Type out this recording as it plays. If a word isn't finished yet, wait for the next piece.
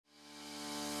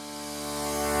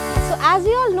As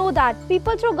we all know that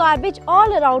people throw garbage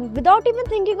all around without even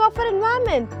thinking of our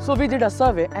environment. So we did a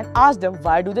survey and asked them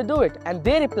why do they do it, and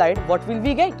they replied, what will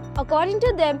we get? According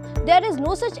to them, there is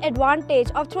no such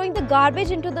advantage of throwing the garbage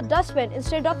into the dustbin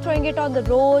instead of throwing it on the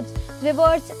roads,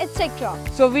 rivers, etc.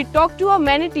 So we talked to our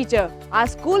many teachers, our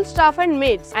school staff and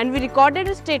mates, and we recorded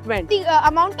a statement. The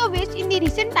amount of waste in the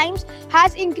recent times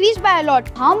has increased by a lot.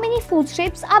 How many food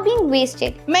scraps are being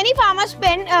wasted? Many farmers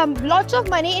spend lots of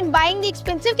money in buying the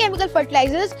expensive chemical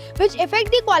fertilizers which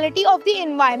affect the quality of the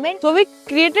environment. So we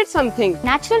created something.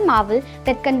 Natural marvel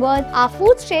that converts our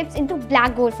food scraps into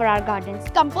black gold for our gardens.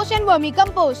 Compost and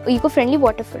vermicompost. Eco-friendly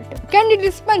water filter. Candy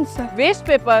dispenser. Waste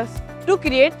papers to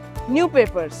create new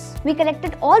papers. We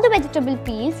collected all the vegetable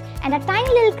peels and our tiny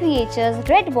little creatures,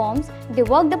 red worms, they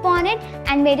worked upon it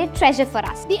and made it treasure for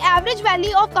us. The average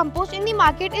value of compost in the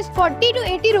market is 40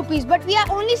 to 80 rupees, but we are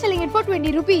only selling it for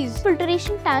 20 rupees.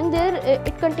 Filtration tank,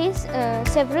 it contains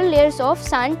several layers of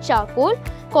sand, charcoal,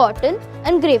 cotton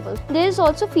and gravel. There is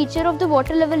also feature of the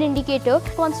water level indicator,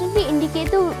 constantly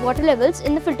indicate the water levels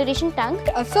in the filtration tank.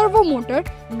 A servo motor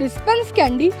dispenses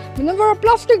candy whenever a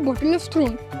plastic bottle is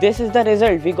thrown. This is the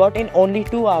result we got in only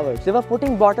 2 hours. They were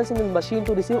putting bottles in the machine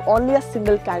to receive only a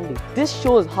single candy. This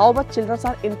shows how much children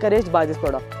are encouraged by this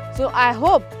product. So I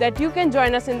hope that you can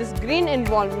join us in this green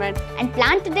involvement and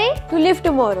plant today to live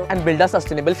tomorrow and build a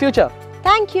sustainable future.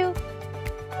 Thank you.